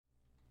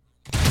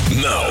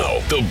Now,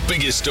 the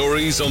biggest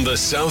stories on the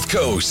South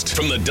Coast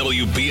from the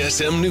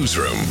WBSM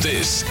Newsroom.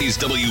 This is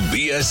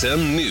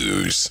WBSM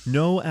News.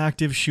 No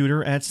active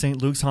shooter at St.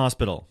 Luke's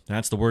Hospital.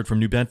 That's the word from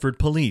New Bedford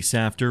Police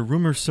after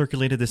rumors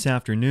circulated this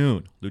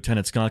afternoon.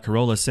 Lieutenant Scott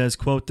Carolla says,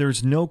 quote,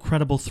 "There's no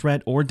credible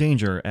threat or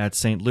danger at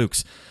St.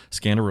 Luke's."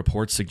 Scanner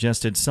reports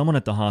suggested someone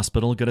at the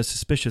hospital got a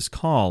suspicious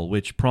call,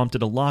 which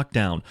prompted a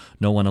lockdown.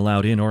 No one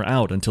allowed in or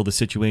out until the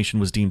situation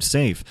was deemed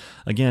safe.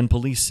 Again,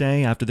 police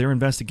say after their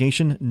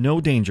investigation, no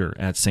danger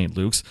at St.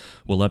 Luke's.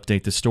 We'll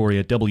update the story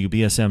at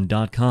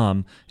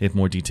WBSM.com if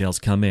more details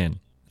come in.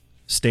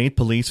 State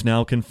police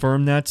now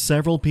confirm that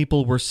several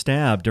people were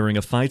stabbed during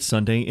a fight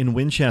Sunday in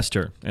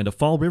Winchester, and a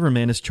Fall River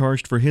man is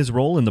charged for his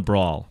role in the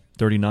brawl.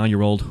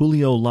 39-year-old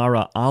Julio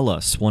Lara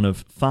Alas, one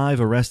of 5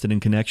 arrested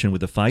in connection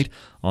with the fight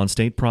on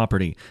state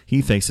property.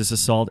 He faces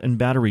assault and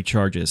battery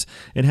charges.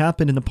 It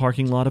happened in the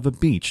parking lot of a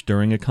beach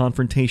during a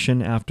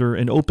confrontation after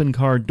an open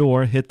car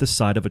door hit the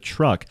side of a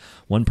truck.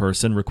 One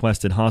person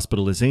requested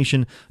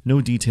hospitalization. No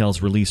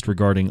details released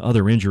regarding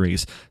other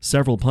injuries.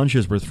 Several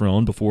punches were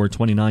thrown before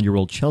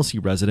 29-year-old Chelsea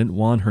resident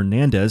Juan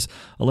Hernandez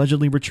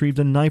allegedly retrieved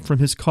a knife from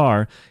his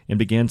car and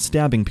began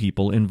stabbing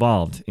people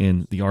involved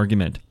in the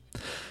argument.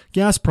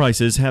 Gas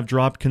prices have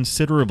dropped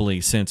considerably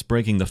since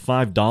breaking the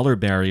 $5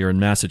 barrier in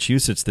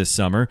Massachusetts this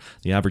summer.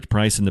 The average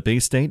price in the Bay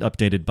State,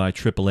 updated by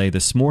AAA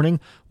this morning,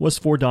 was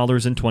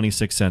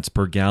 $4.26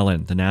 per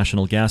gallon. The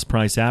national gas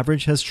price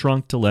average has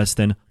shrunk to less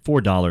than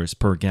 $4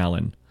 per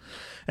gallon.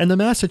 And the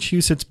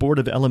Massachusetts Board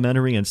of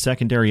Elementary and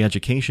Secondary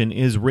Education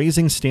is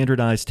raising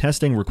standardized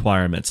testing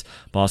requirements.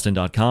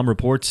 Boston.com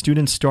reports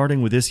students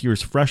starting with this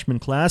year's freshman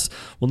class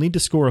will need to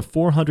score a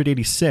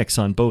 486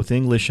 on both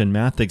English and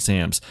math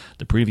exams.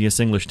 The previous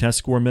English test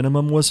score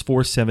minimum was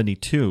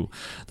 472.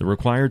 The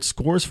required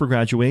scores for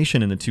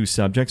graduation in the 2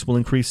 subjects will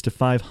increase to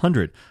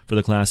 500 for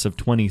the class of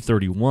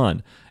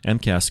 2031.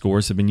 MCAS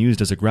scores have been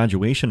used as a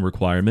graduation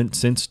requirement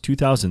since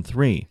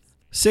 2003.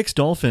 6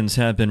 dolphins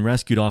have been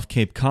rescued off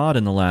Cape Cod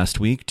in the last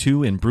week,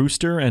 2 in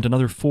Brewster and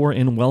another 4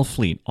 in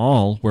Wellfleet.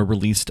 All were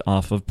released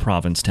off of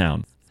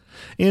Provincetown.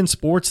 In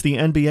sports, the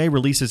NBA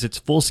releases its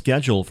full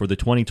schedule for the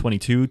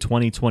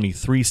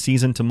 2022-2023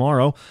 season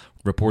tomorrow.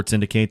 Reports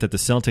indicate that the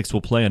Celtics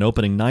will play on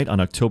opening night on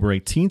October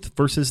 18th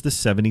versus the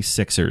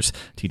 76ers.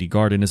 TD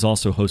Garden is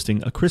also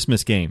hosting a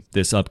Christmas game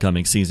this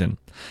upcoming season.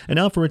 And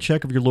now for a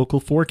check of your local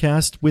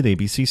forecast with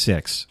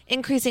ABC6.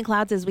 Increasing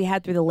clouds as we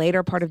head through the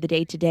later part of the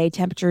day today.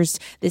 Temperatures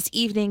this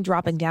evening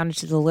dropping down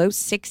into the low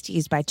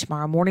 60s by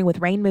tomorrow morning with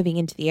rain moving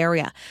into the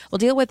area. We'll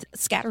deal with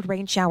scattered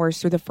rain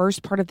showers through the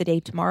first part of the day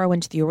tomorrow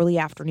into the early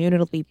afternoon.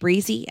 It'll be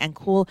breezy and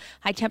cool.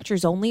 High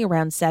temperatures only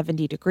around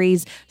 70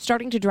 degrees.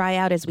 Starting to dry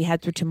out as we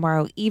head through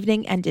tomorrow evening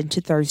and into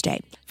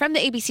Thursday. From the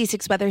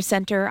ABC6 Weather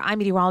Center, I'm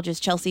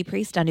meteorologist Chelsea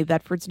Priest on New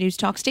Bedford's News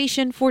Talk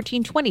Station,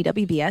 1420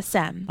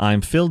 WBSM.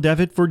 I'm Phil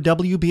Devitt for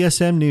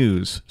WBSM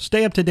News.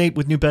 Stay up to date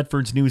with New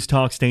Bedford's News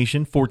Talk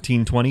Station,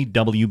 1420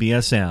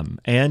 WBSM,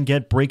 and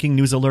get breaking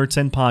news alerts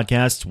and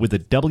podcasts with the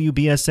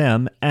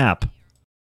WBSM app.